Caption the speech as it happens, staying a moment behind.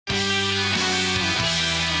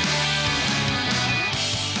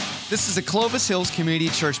This is a Clovis Hills Community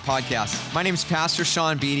Church podcast. My name is Pastor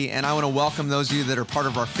Sean Beatty, and I want to welcome those of you that are part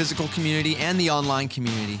of our physical community and the online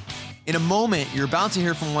community. In a moment, you're about to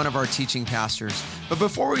hear from one of our teaching pastors. But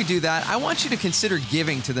before we do that, I want you to consider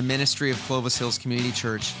giving to the ministry of Clovis Hills Community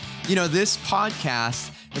Church. You know, this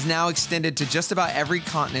podcast is now extended to just about every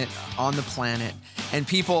continent on the planet, and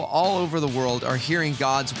people all over the world are hearing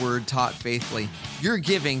God's word taught faithfully. Your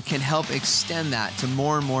giving can help extend that to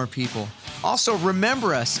more and more people. Also,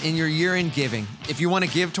 remember us in your year-end giving. If you want to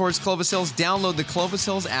give towards Clovis Hills, download the Clovis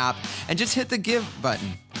Hills app and just hit the give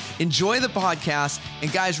button. Enjoy the podcast,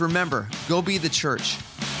 and guys, remember, go be the church.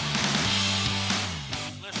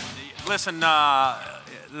 Listen,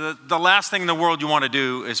 the last thing in the world you want to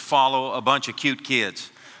do is follow a bunch of cute kids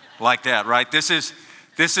like that, right? This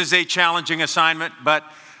is a challenging assignment, but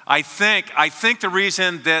I think the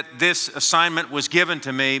reason that this assignment was given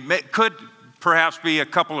to me could perhaps be a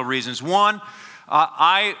couple of reasons. One,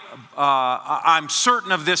 I'm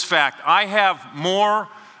certain of this fact. I have more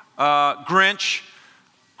Grinch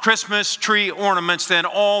Christmas tree ornaments than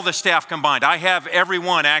all the staff combined. I have every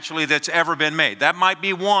one actually that's ever been made. That might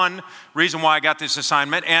be one reason why I got this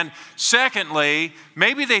assignment. And secondly,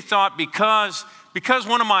 maybe they thought because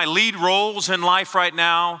one of my lead roles in life right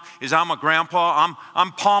now is I'm a grandpa,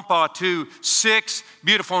 I'm pampa to 6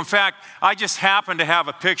 beautiful. In fact, I just happen to have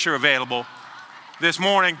a picture available this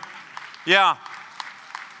morning. Yeah.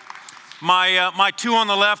 My two on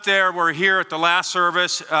the left there were here at the last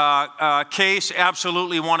service. Case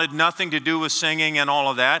absolutely wanted nothing to do with singing and all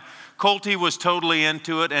of that. Colty was totally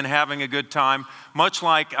into it and having a good time. Much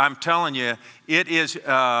like I'm telling you, it is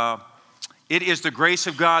the grace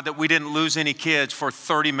of God that we didn't lose any kids for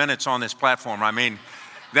 30 minutes on this platform. I mean,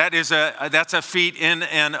 that's a feat in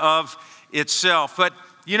and of itself. But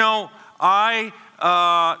you know, I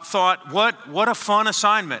thought, what a fun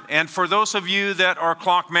assignment. And for those of you that are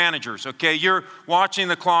clock managers, okay, you're watching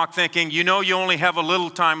the clock thinking, you know you only have a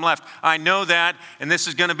little time left. I know that, and this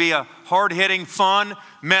is going to be a hard-hitting, fun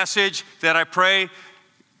message that I pray,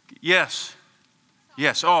 yes.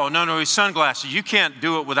 Oh, no, his sunglasses. You can't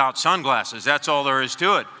do it without sunglasses. That's all there is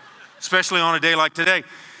to it, especially on a day like today.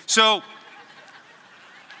 So,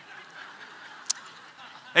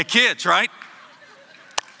 hey, kids, right?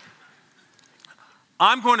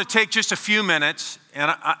 I'm going to take just a few minutes,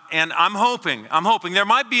 and I'm hoping there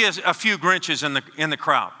might be a few Grinches in the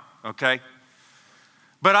crowd, okay?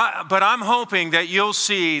 But I'm hoping that you'll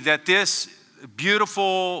see that this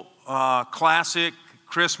beautiful classic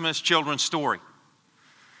Christmas children's story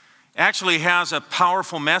actually has a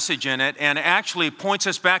powerful message in it, and actually points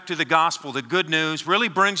us back to the gospel, the good news, really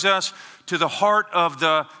brings us to the heart of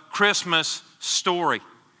the Christmas story.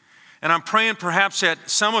 And I'm praying perhaps that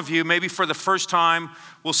some of you, maybe for the first time,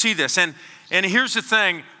 will see this. And here's the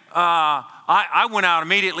thing. I went out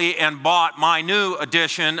immediately and bought my new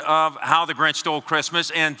edition of How the Grinch Stole Christmas,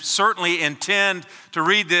 and certainly intend to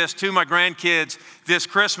read this to my grandkids this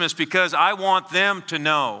Christmas because I want them to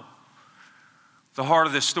know the heart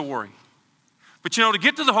of this story. But you know, to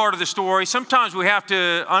get to the heart of the story, sometimes we have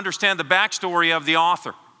to understand the backstory of the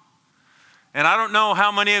author. And I don't know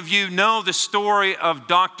how many of you know the story of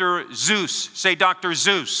Dr. Seuss. Say Dr.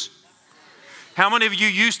 Seuss. How many of you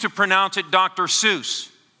used to pronounce it Dr. Seuss?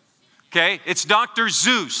 Okay, it's Dr.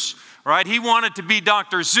 Seuss, right? He wanted to be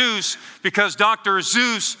Dr. Seuss because Dr.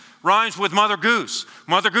 Seuss rhymes with Mother Goose.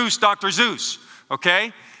 Mother Goose, Dr. Seuss,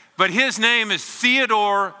 okay? But his name is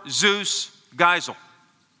Theodore Seuss Geisel.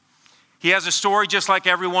 He has a story just like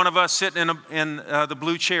every one of us sitting in the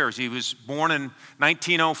blue chairs. He was born in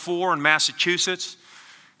 1904 in Massachusetts.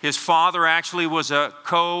 His father actually was a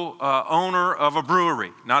co-owner of a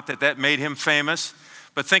brewery. Not that made him famous,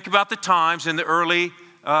 but think about the times in the early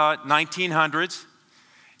 1900s.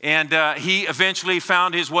 And he eventually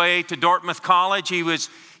found his way to Dartmouth College. He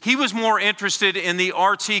was more interested in the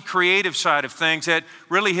artsy, creative side of things that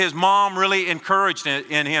really his mom really encouraged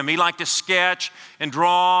in him. He liked to sketch and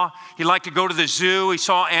draw. He liked to go to the zoo. He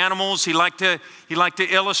saw animals. He liked to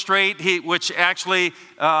illustrate, which actually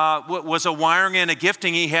was a wiring and a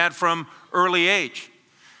gifting he had from early age.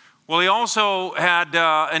 Well, he also had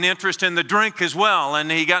an interest in the drink as well, and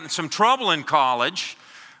he got in some trouble in college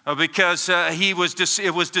because it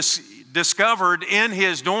was discovered in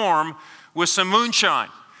his dorm with some moonshine.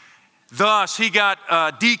 Thus, he got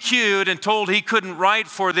DQ'd and told he couldn't write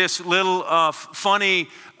for this little funny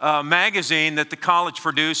magazine that the college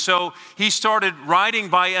produced. So he started writing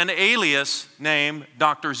by an alias named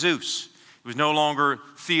Dr. Seuss. It was no longer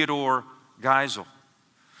Theodore Geisel.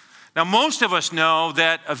 Now, most of us know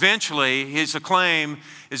that eventually his acclaim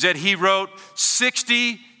is that he wrote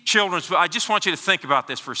 60 children's books. I just want you to think about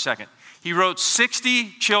this for a second. He wrote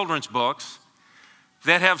 60 children's books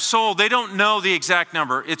that have sold, they don't know the exact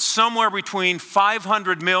number. It's somewhere between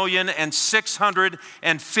 500 million and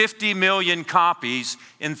 650 million copies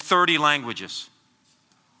in 30 languages.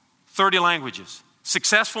 30 languages.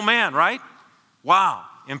 Successful man, right? Wow,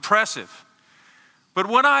 impressive. But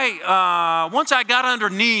once I got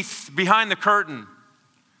underneath, behind the curtain,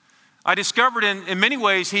 I discovered in many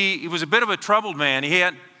ways he was a bit of a troubled man. He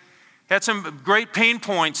had some great pain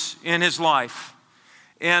points in his life.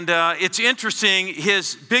 And it's interesting,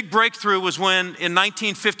 his big breakthrough was when in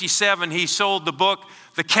 1957 he sold the book,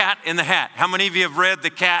 The Cat in the Hat. How many of you have read The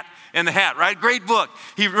Cat in the Hat, right? Great book.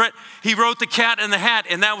 He wrote The Cat in the Hat,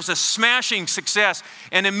 and that was a smashing success.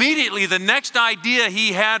 And immediately the next idea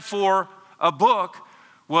he had for a book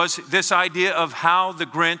was this idea of how the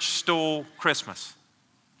Grinch stole Christmas.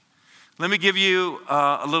 Let me give you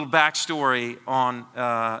a little backstory on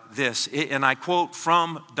this, and I quote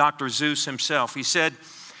from Dr. Seuss himself. He said,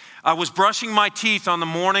 "I was brushing my teeth on the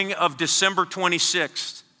morning of December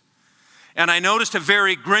 26th, and I noticed a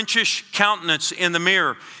very Grinchish countenance in the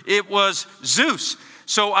mirror. It was Zeus.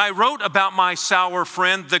 So I wrote about my sour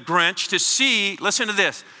friend, the Grinch, to see, listen to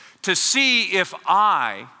this, to see if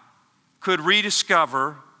I could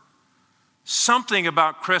rediscover something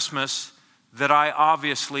about Christmas that I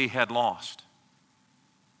obviously had lost."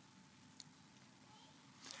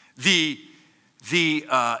 The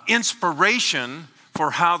inspiration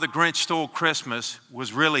for how the Grinch stole Christmas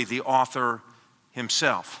was really the author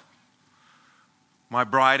himself. My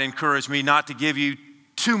bride encouraged me not to give you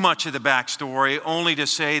too much of the backstory, only to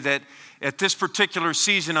say that at this particular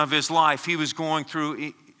season of his life, he was going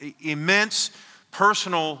through immense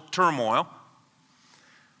personal turmoil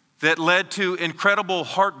that led to incredible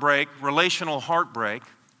heartbreak, relational heartbreak,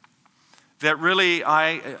 that really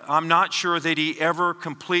I'm not sure that he ever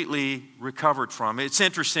completely recovered from. It's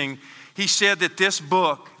interesting. He said that this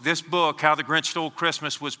book, How the Grinch Stole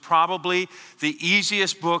Christmas, was probably the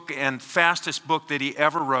easiest book and fastest book that he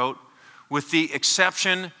ever wrote, with the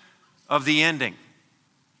exception of the ending.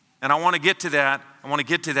 And I want to get to that.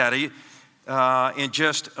 In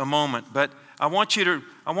just a moment. But I want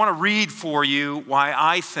to read for you why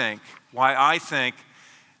I think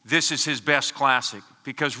this is his best classic.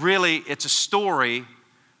 Because really, it's a story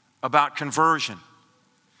about conversion.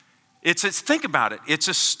 Think about it. It's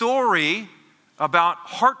a story about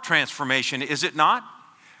heart transformation, is it not?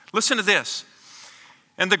 Listen to this.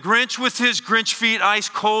 "And the Grinch with his Grinch feet ice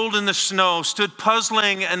cold in the snow stood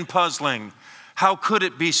puzzling and puzzling. How could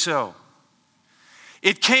it be so?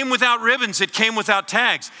 It came without ribbons. It came without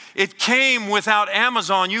tags. It came without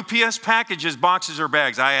Amazon, UPS packages, boxes, or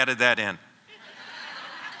bags." I added that in.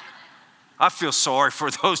 I feel sorry for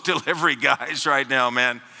those delivery guys right now,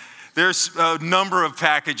 man. There's a number of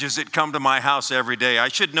packages that come to my house every day. I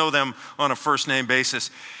should know them on a first name basis.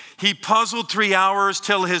 "He puzzled 3 hours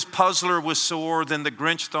till his puzzler was sore. Then the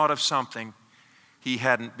Grinch thought of something he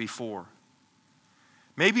hadn't before.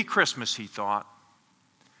 Maybe Christmas, he thought,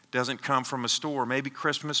 doesn't come from a store. Maybe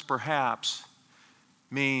Christmas perhaps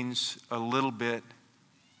means a little bit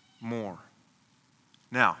more."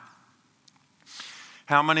 Now,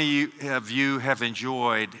 how many of you have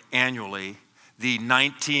enjoyed annually the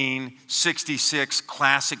 1966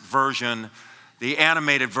 classic version, the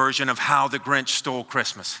animated version of How the Grinch Stole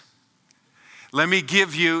Christmas? Let me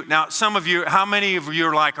give you, now some of you, how many of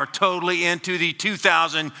you are totally into the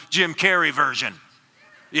 2000 Jim Carrey version?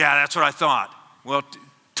 Yeah, that's what I thought. Well,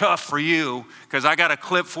 tough for you, because I got a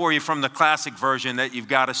clip for you from the classic version that you've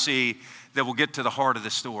got to see that will get to the heart of the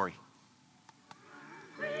story.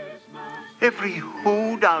 Every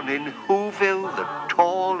who down in Whoville, the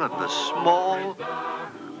tall and the small,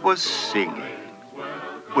 was singing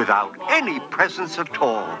without any presents at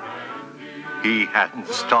all. He hadn't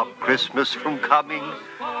stopped Christmas from coming.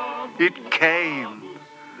 It came.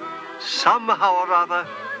 Somehow or other,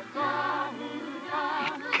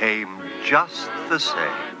 it came just the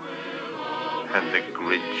same. And the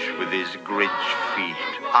Grinch with his Grinch feet,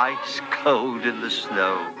 ice cold in the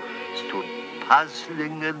snow, stood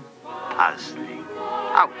puzzling and puzzling.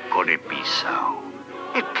 How could it be so?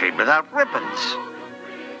 It came without ribbons.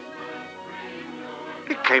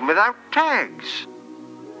 It came without tags.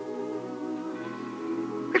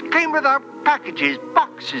 It came without packages,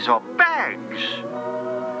 boxes, or bags.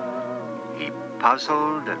 He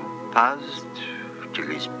puzzled and puzzled till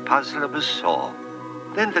his puzzler was sore.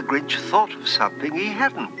 Then the Grinch thought of something he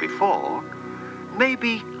hadn't before.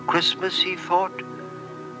 Maybe Christmas, he thought,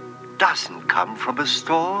 doesn't come from a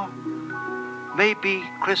store. Maybe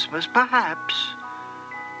Christmas, perhaps,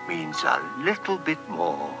 means a little bit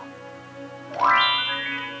more.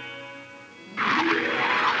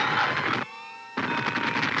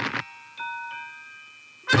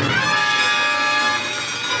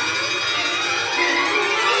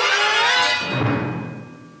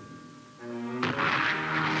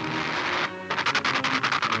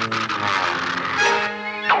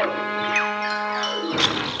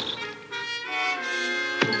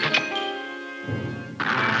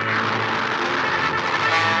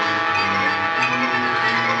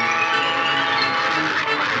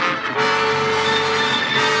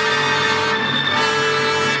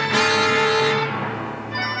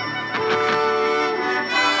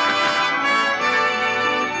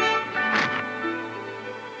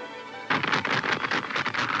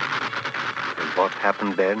 what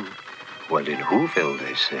happened then? Well, in Whoville,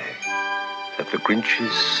 they say that the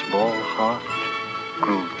Grinch's small heart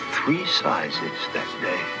grew 3 sizes that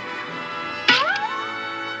day.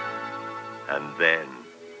 And then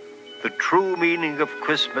the true meaning of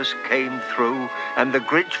Christmas came through, and the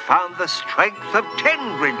Grinch found the strength of 10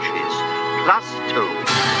 Grinches, plus 2.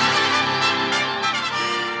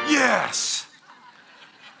 Yes!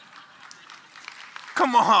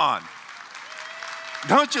 Come on.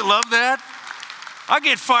 Don't you love that? I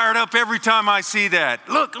get fired up every time I see that.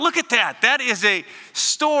 Look at that. That is a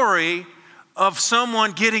story of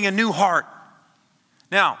someone getting a new heart.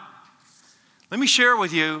 Now, let me share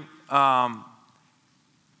with you, Dr.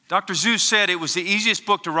 Seuss said it was the easiest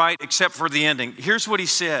book to write except for the ending. Here's what he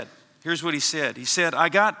said. He said, I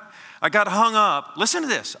got hung up, listen to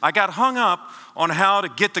this, I got hung up on how to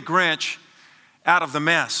get the Grinch out of the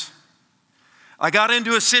mess. I got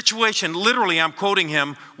into a situation, literally I'm quoting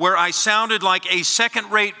him, where I sounded like a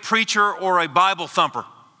second-rate preacher or a Bible thumper.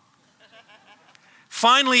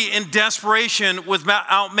 Finally, in desperation,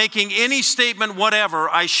 without making any statement whatever,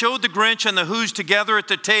 I showed the Grinch and the Who's together at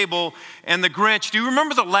the table, and the Grinch, do you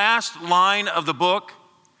remember the last line of the book?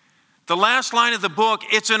 The last line of the book,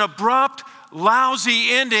 it's an abrupt, lousy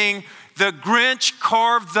ending. The Grinch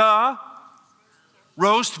carved the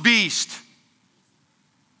roast beast.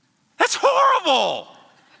 That's horrible,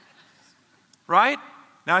 right?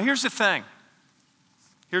 Now, here's the thing.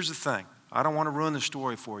 I don't want to ruin the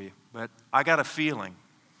story for you, but I got a feeling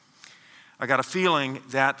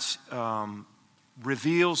that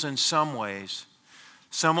reveals in some ways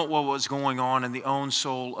somewhat what was going on in the own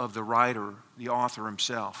soul of the writer, the author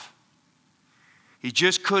himself. He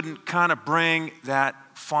just couldn't kind of bring that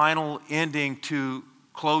final ending to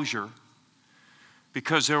closure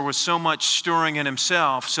because there was so much stirring in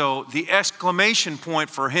himself. So the exclamation point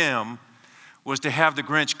for him was to have the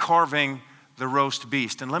Grinch carving the roast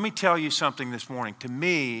beast. And let me tell you something this morning. To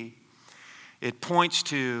me, it points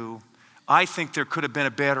to, I think there could have been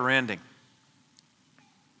a better ending.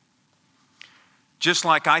 Just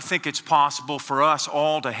like I think it's possible for us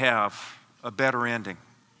all to have a better ending.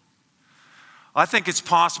 I think it's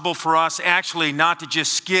possible for us actually not to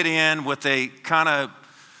just skid in with a kind of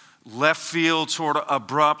left field sort of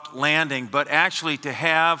abrupt landing, but actually to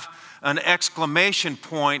have an exclamation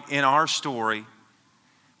point in our story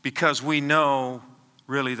because we know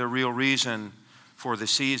really the real reason for the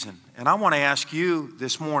season. And I want to ask you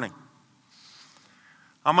this morning,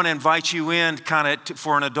 I'm going to invite you in kind of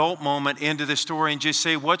for an adult moment into the story and just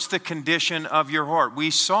say, what's the condition of your heart?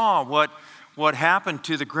 We saw what happened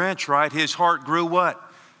to the Grinch, right? His heart grew what?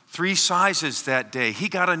 3 sizes that day. He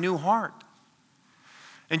got a new heart.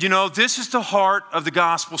 And you know, this is the heart of the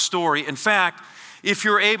gospel story. In fact, if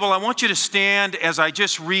you're able, I want you to stand as I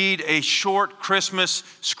just read a short Christmas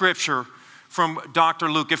scripture from Dr.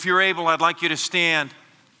 Luke. If you're able, I'd like you to stand.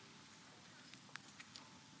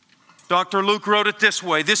 Dr. Luke wrote it this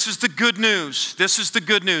way. This is the good news. This is the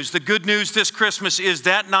good news. The good news this Christmas is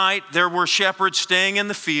that night there were shepherds staying in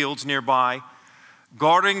the fields nearby,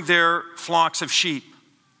 guarding their flocks of sheep.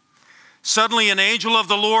 Suddenly an angel of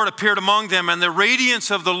the Lord appeared among them, and the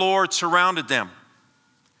radiance of the Lord surrounded them.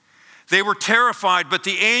 They were terrified, but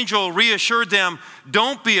the angel reassured them,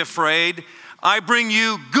 don't be afraid. I bring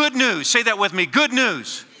you good news. Say that with me, good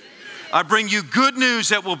news. I bring you good news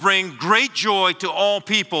that will bring great joy to all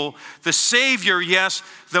people. The Savior, yes,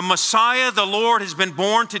 the Messiah, the Lord, has been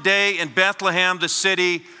born today in Bethlehem, the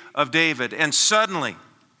city of David. And suddenly,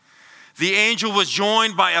 the angel was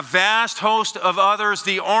joined by a vast host of others,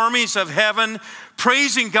 the armies of heaven,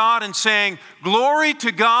 praising God and saying, glory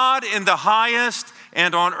to God in the highest,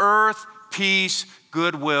 and on earth, peace,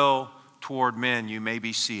 goodwill toward men. You may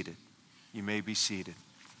be seated. You may be seated.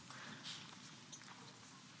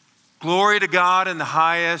 Glory to God in the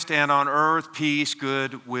highest, and on earth, peace,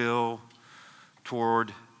 goodwill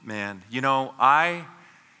toward men. You know,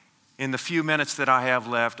 in the few minutes that I have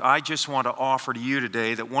left, I just want to offer to you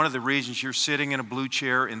today that one of the reasons you're sitting in a blue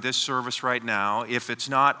chair in this service right now, if it's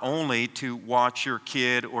not only to watch your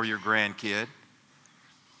kid or your grandkid,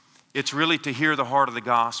 it's really to hear the heart of the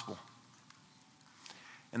gospel.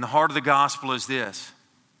 And the heart of the gospel is this.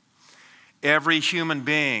 Every human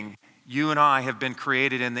being, you and I, have been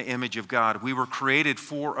created in the image of God. We were created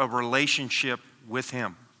for a relationship with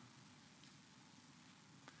Him.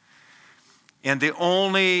 And the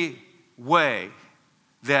only way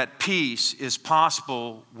that peace is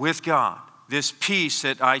possible with God, this peace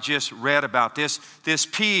that I just read about, this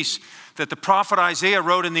peace that the prophet Isaiah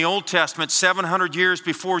wrote in the Old Testament 700 years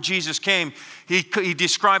before Jesus came, he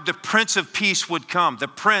described the Prince of Peace would come, the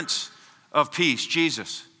Prince of Peace,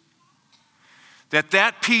 Jesus.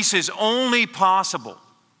 that peace is only possible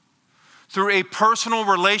through a personal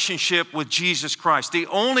relationship with Jesus Christ. The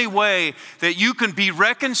only way that you can be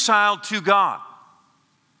reconciled to God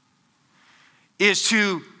is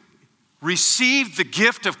to receive the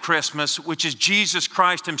gift of Christmas, which is Jesus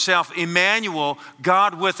Christ himself, Emmanuel,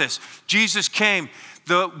 God with us. Jesus came,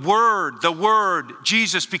 the Word,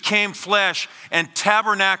 Jesus became flesh and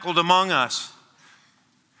tabernacled among us.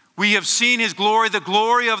 We have seen his glory, the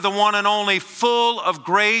glory of the one and only, full of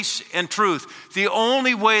grace and truth. The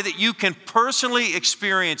only way that you can personally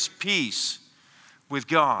experience peace with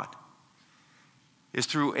God is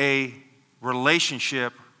through a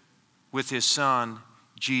relationship with his Son,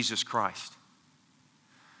 Jesus Christ.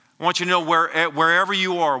 I want you to know wherever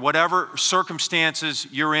you are, whatever circumstances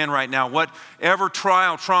you're in right now, whatever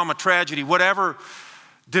trial, trauma, tragedy, whatever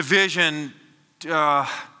division,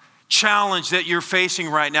 challenge that you're facing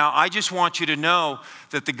right now, I just want you to know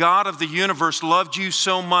that the God of the universe loved you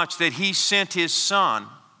so much that he sent his Son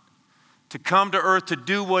to come to earth to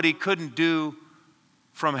do what he couldn't do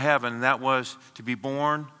from heaven, and that was to be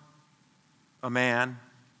born a man,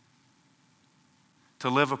 to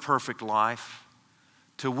live a perfect life,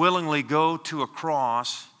 to willingly go to a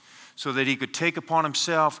cross so that he could take upon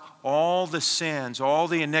himself all the sins, all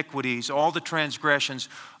the iniquities, all the transgressions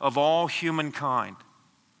of all humankind,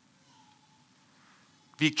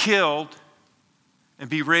 be killed, and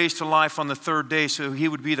be raised to life on the third day so he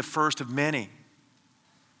would be the first of many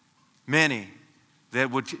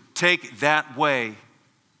that would take that way,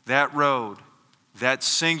 that road, that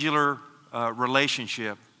singular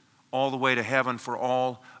relationship all the way to heaven for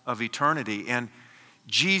all of eternity. And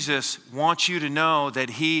Jesus wants you to know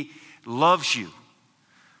that he loves you,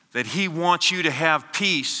 that he wants you to have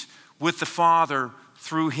peace with the Father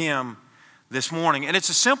through him this morning. And it's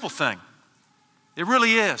a simple thing. It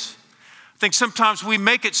really is. I think sometimes we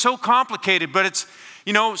make it so complicated, but it's,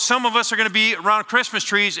 some of us are going to be around Christmas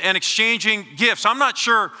trees and exchanging gifts. I'm not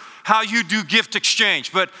sure how you do gift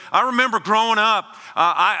exchange, but I remember growing up,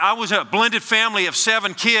 I was a blended family of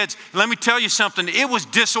 7 kids. Let me tell you something, it was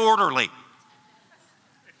disorderly.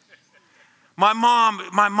 My mom,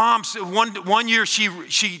 one year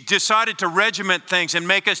she decided to regiment things and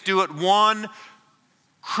make us do it one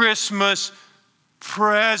Christmas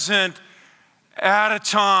present at a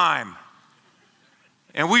time.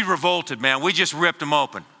 And we revolted, man. We just ripped them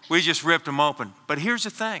open. But here's the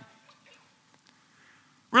thing.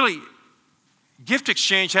 Really, gift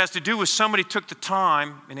exchange has to do with somebody took the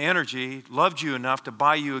time and energy, loved you enough to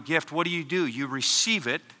buy you a gift. What do? You receive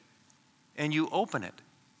it and you open it.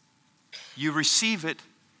 You receive it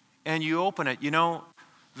and you open it.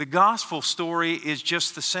 The gospel story is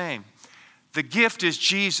just the same. The gift is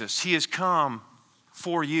Jesus. He has come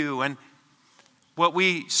for you. And what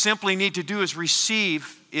we simply need to do is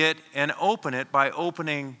receive it and open it by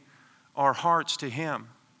opening our hearts to him.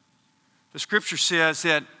 The scripture says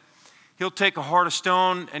that he'll take a heart of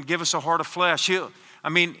stone and give us a heart of flesh. In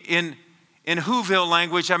Whoville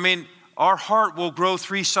language, our heart will grow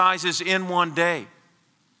 3 sizes in one day.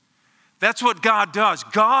 That's what God does.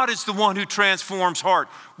 God is the one who transforms heart.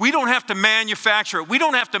 We don't have to manufacture it. We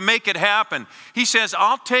don't have to make it happen. He says,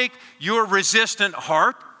 I'll take your resistant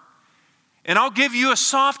heart and I'll give you a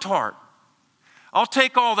soft heart. I'll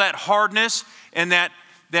take all that hardness and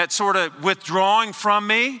that sort of withdrawing from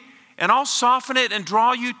me, and I'll soften it and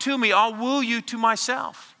draw you to me. I'll woo you to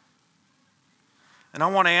myself. And I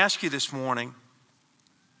want to ask you this morning,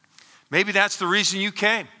 maybe that's the reason you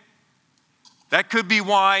came. That could be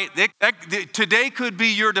why, today could be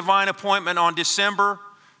your divine appointment on December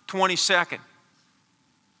 22nd.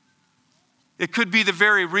 It could be the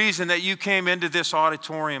very reason that you came into this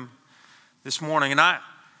auditorium this morning. And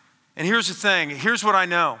here's the thing, here's what I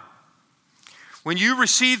know. When you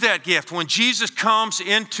receive that gift, when Jesus comes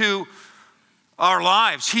into our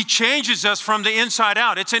lives, he changes us from the inside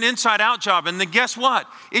out. It's an inside out job. And then guess what?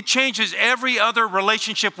 It changes every other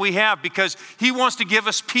relationship we have because he wants to give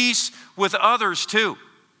us peace with others too.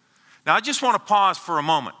 Now I just want to pause for a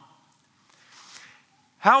moment.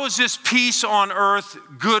 How is this peace on earth,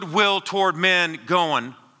 goodwill toward men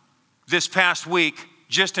going this past week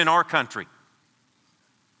just in our country?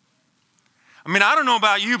 I don't know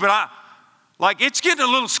about you, but it's getting a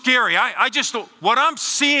little scary. What I'm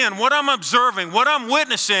seeing, what I'm observing, what I'm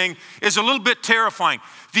witnessing is a little bit terrifying.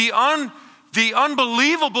 The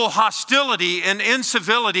unbelievable hostility and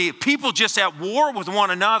incivility, people just at war with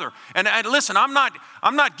one another. And listen, I'm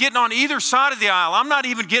not getting on either side of the aisle. I'm not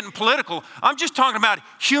even getting political. I'm just talking about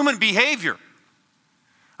human behavior.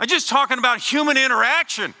 I'm just talking about human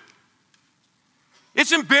interaction.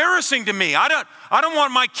 It's embarrassing to me. I don't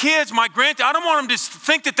want my kids, my grandkids, I don't want them to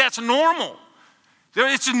think that that's normal.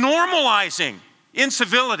 It's normalizing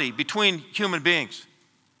incivility between human beings.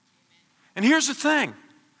 And here's the thing.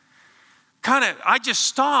 I just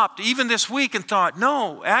stopped even this week and thought,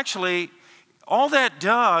 no, actually, all that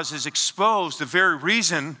does is expose the very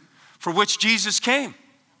reason for which Jesus came.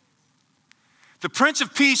 The Prince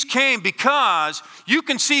of Peace came because you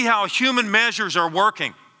can see how human measures are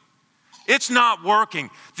working. It's not working.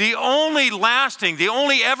 The only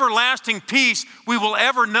everlasting peace we will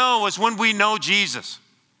ever know is when we know Jesus.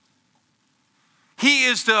 He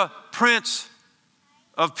is the Prince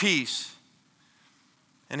of Peace.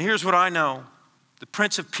 And here's what I know. The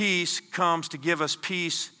Prince of Peace comes to give us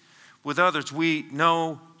peace with others. We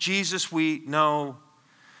know Jesus, we know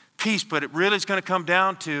peace, but it really is going to come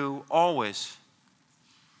down to always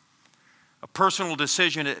a personal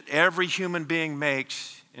decision that every human being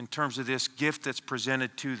makes in terms of this gift that's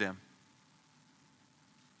presented to them.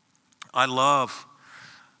 I love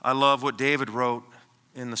what David wrote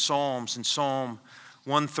in the Psalms. In Psalm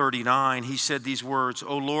 139, he said these words,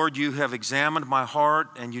 "O Lord, you have examined my heart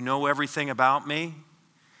and you know everything about me.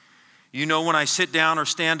 You know when I sit down or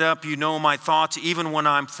stand up, you know my thoughts even when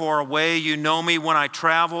I'm far away. You know me when I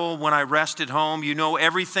travel, when I rest at home. You know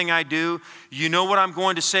everything I do. You know what I'm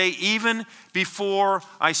going to say even before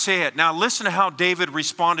I say it." Now listen to how David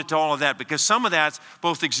responded to all of that, because some of that's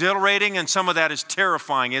both exhilarating and some of that is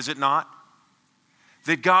terrifying, is it not?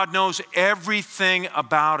 That God knows everything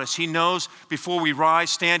about us. He knows before we rise,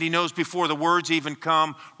 stand. He knows before the words even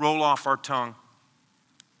come, roll off our tongue.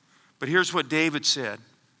 But here's what David said.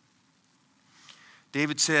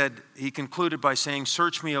 David said, he concluded by saying,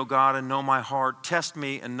 "Search me, O God, and know my heart. Test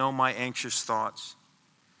me and know my anxious thoughts.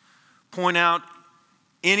 Point out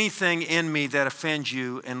anything in me that offends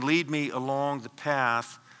you and lead me along the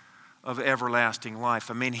path of everlasting life."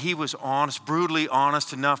 I mean, he was honest, brutally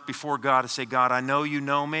honest enough before God to say, "God, I know you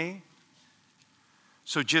know me.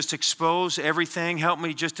 So just expose everything. Help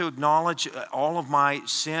me just to acknowledge all of my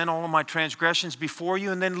sin, all of my transgressions before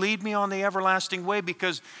you, and then lead me on the everlasting way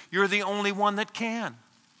because you're the only one that can."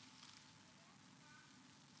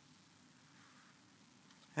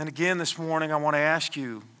 And again this morning, I want to ask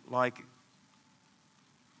you,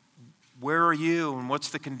 where are you and what's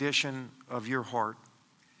the condition of your heart?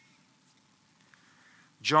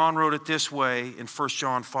 John wrote it this way in 1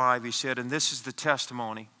 John 5. He said, "And this is the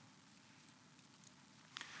testimony.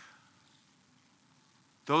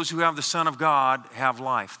 Those who have the Son of God have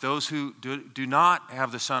life. Those who do not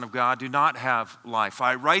have the Son of God do not have life.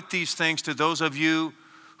 I write these things to those of you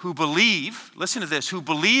who believe," listen to this, "who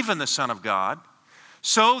believe in the Son of God,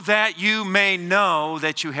 so that you may know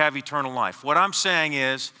that you have eternal life." What I'm saying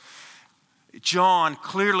is, John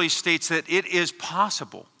clearly states that it is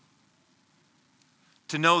possible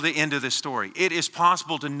to know the end of this story. It is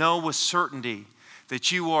possible to know with certainty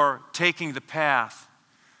that you are taking the path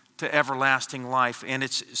to everlasting life. And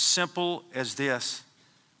it's simple as this.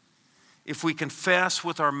 If we confess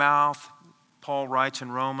with our mouth, Paul writes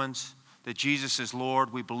in Romans, that Jesus is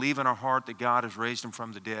Lord, we believe in our heart that God has raised him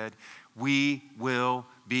from the dead, we will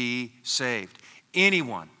be saved.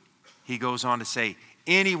 Anyone, he goes on to say,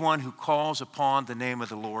 anyone who calls upon the name of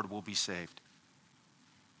the Lord will be saved.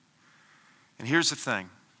 And here's the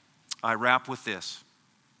thing. I wrap with this.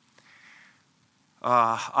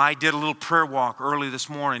 I did a little prayer walk early this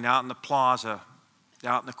morning out in the plaza,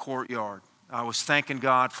 out in the courtyard. I was thanking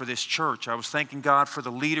God for this church. I was thanking God for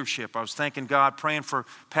the leadership. I was thanking God, praying for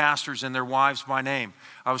pastors and their wives by name.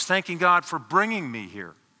 I was thanking God for bringing me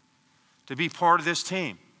here to be part of this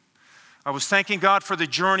team. I was thanking God for the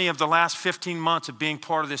journey of the last 15 months of being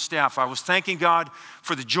part of this staff. I was thanking God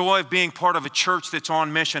for the joy of being part of a church that's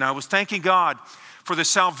on mission. I was thanking God for the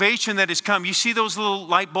salvation that has come. You see those little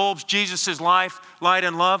light bulbs, Jesus' life, light,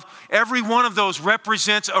 and love? Every one of those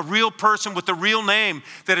represents a real person with a real name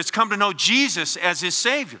that has come to know Jesus as his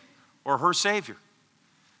Savior or her Savior.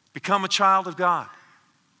 Become a child of God.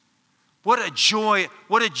 What a joy,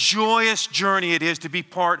 what a joyous journey it is to be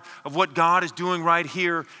part of what God is doing right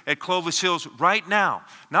here at Clovis Hills right now.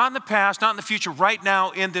 Not in the past, not in the future, right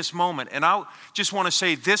now in this moment. And I just want to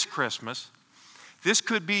say this Christmas, this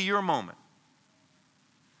could be your moment.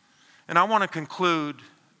 And I want to conclude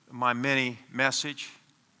my mini message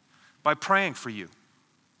by praying for you.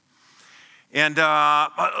 And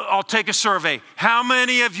I'll take a survey. How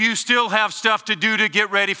many of you still have stuff to do to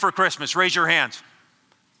get ready for Christmas? Raise your hands.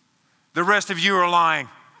 The rest of you are lying.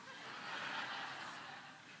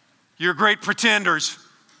 You're great pretenders.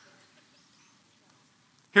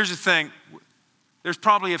 Here's the thing. There's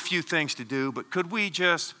probably a few things to do, but could we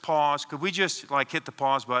just pause? Could we just hit the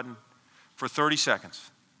pause button for 30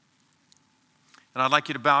 seconds? And I'd like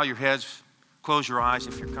you to bow your heads close your eyes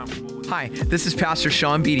if you're comfortable. Hi, this is Pastor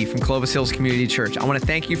Sean Beatty from Clovis Hills Community Church. I want to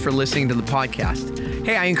thank you for listening to the podcast.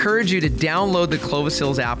 Hey, I encourage you to download the Clovis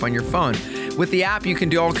Hills app on your phone. With the app, you can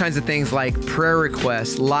do all kinds of things like prayer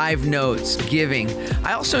requests, live notes, giving.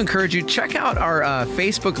 I also encourage you to check out our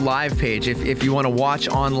Facebook Live page if you want to watch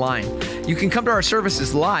online. You can come to our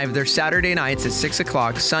services live. They're Saturday nights at 6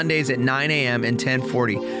 o'clock, Sundays at 9 a.m. and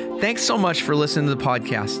 10:40. Thanks so much for listening to the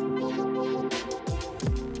podcast.